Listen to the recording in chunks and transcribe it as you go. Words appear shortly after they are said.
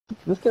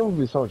This game would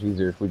be so much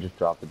easier if we just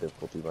dropped the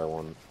difficulty by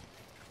one.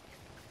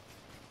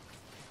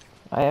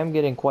 I am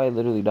getting quite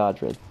literally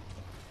dodge red.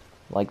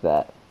 Like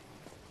that.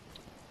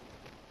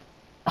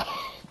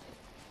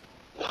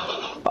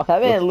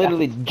 That man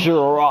literally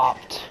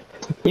dropped.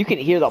 You can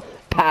hear the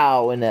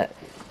pow in that.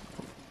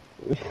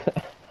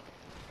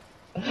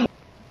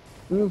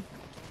 No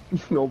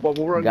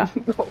bubble run. Got.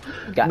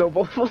 No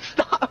bubble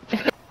stop.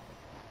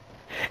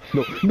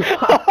 No.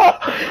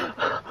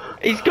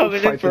 He's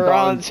coming in for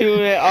round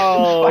 2.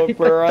 Oh,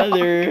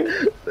 brother.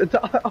 The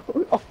dog.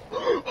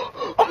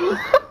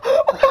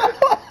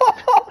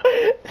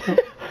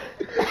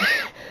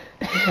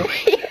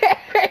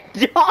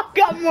 Dog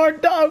got more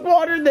dog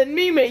water than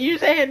me, mate. You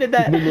just handed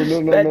that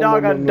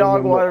dog on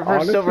dog water for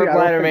Honestly, silver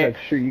platter, mate.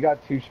 That's true. You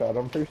got 2 shots.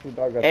 I'm pretty sure the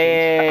dog got 2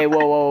 Hey, shots.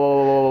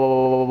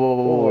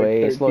 whoa,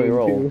 hey, slow your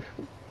roll.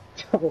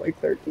 Double like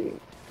 13.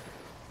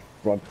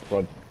 Run.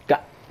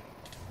 Got.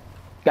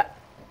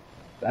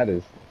 That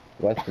is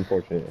less than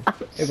fortunate.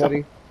 Hey,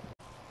 buddy.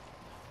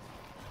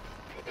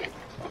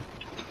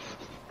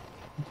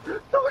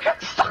 No, we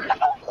got stuck in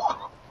the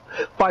wall.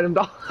 Fight him,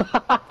 dog.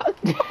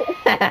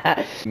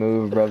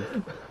 Move, bro.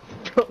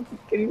 Bro, he's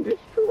getting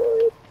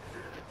destroyed.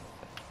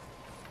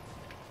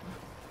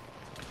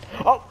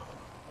 Oh!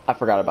 I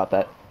forgot about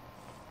that.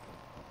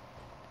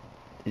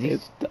 Is he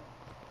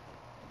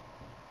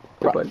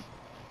Bro.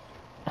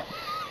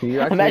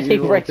 Imagine he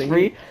breaks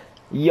free.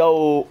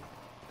 Yo.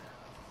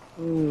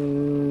 I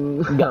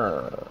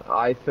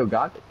still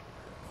got it.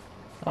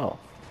 Oh.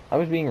 I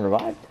was being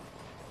revived?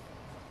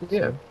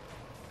 Yeah. Of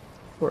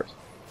course.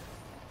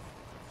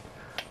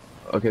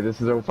 Okay, this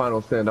is our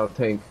final stand. I'll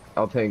tank.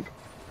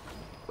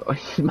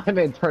 My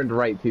man turned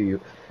right to you.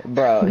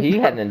 Bro, he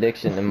had an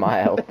addiction in my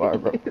health bar,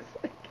 bro. Like,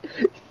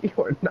 you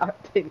are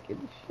not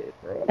taking shit,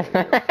 bro.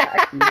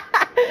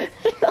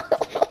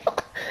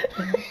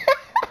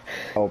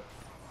 Oh,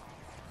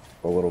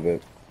 a little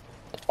bit.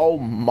 Oh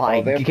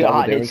my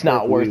god, it's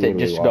not worth it.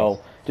 Just go.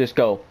 Just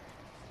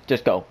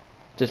go.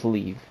 Just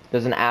leave.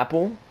 There's an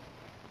apple.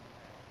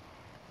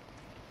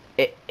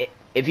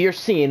 If you're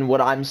seeing what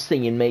I'm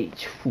seeing,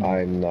 mate.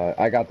 I'm not.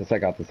 I got this.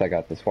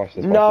 Watch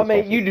this. No,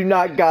 mate, you do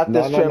not got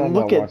this, Trim.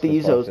 Look at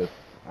these.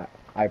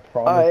 I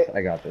promise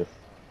I got this.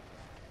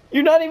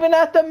 You're not even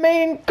at the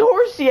main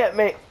course yet,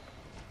 mate.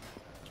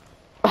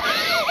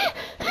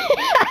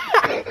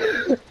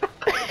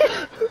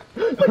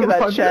 Look at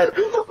that chat.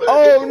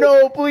 Oh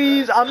no,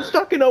 please. I'm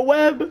stuck in a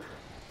web.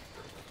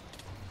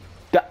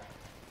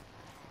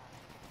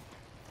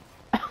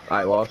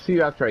 Alright, well, I'll see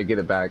you after I get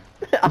it back.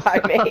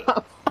 Alright, mate.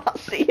 I'll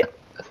see you.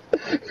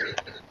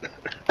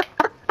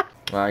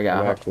 Well, I got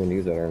I'm actually gonna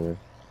use that armor.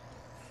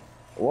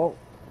 Well,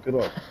 good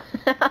luck.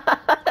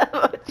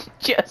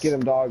 Just get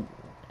him, dog.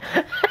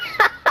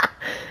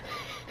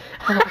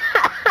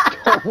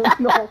 Oh,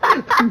 no,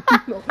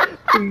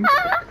 please.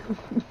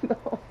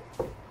 No.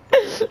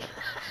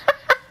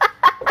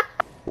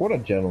 What a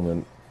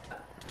gentleman.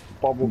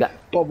 Bubble.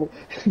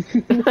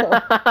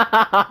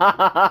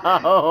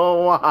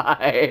 Oh,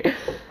 why?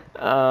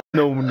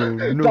 No.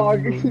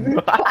 Dog.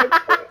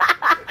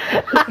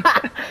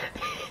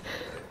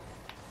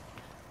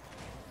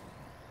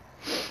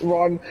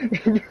 Run.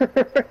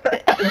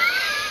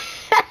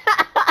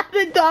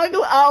 The dog.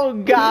 Oh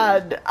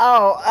God.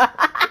 Oh.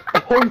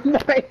 Oh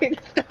my.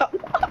 Stop.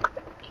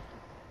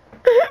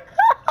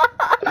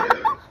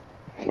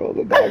 Bro,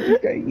 the dog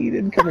just got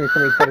eaten. Come here.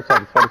 Fight us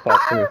off.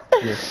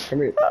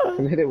 Come here.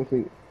 Come hit it with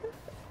me.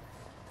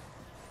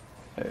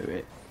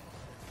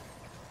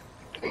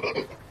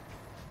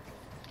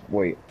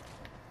 Wait.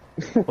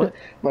 What?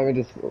 My man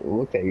just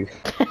looked at you.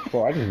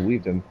 Bro, I just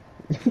weaved him.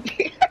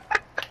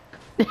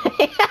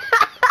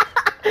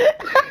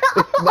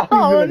 It's not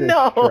even a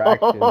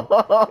distraction.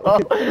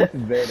 It's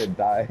there to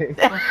die.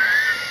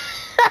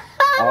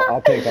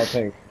 I'll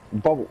tank.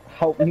 Bubble,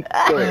 help me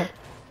kill it.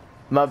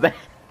 My bad.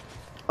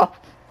 Oh.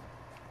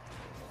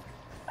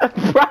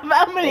 Bro,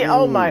 how many?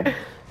 Oh my.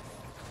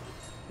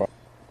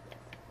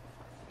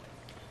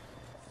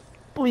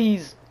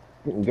 Please.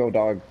 Go,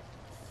 dog.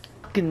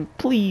 Fucking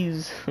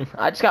please.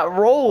 I just got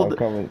rolled. I'm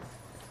coming.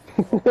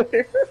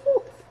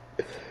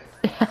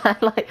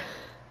 Like.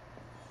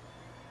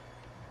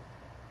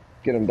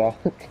 Get him, dog.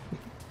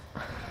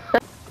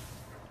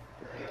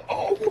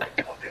 Oh my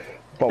god.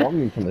 Bro, I'm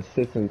needing some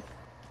assistance.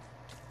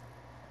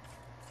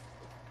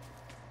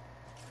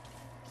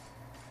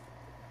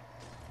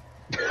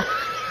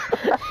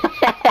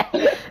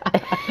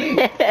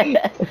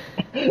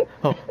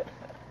 Oh.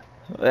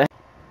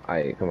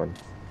 Alright, come on.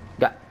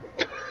 Got.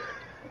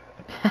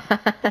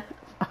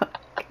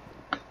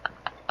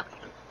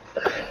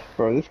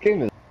 Bro, this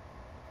game is.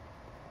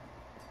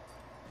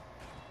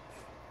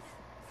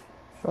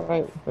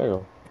 Alright, there you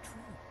go.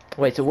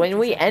 Wait, so when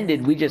we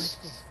ended, we just.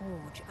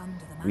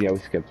 Yeah, we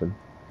skipped him.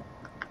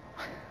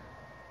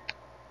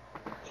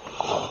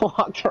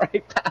 Walked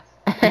right past.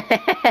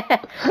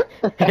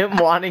 Him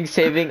wanting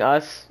saving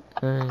us.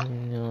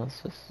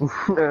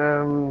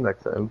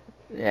 Next time.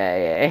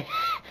 Yeah.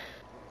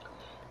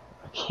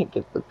 I can't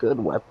get the good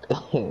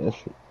weapon.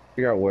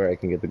 figure out where I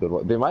can get the good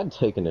one. They might have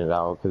taken it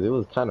out because it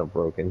was kind of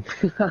broken.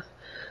 Let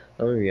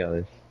me be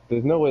honest.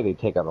 There's no way they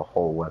take out a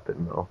whole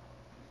weapon though.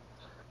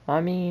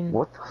 I mean,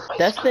 What?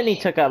 Destiny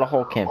took out a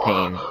whole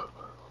campaign.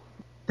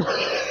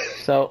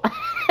 So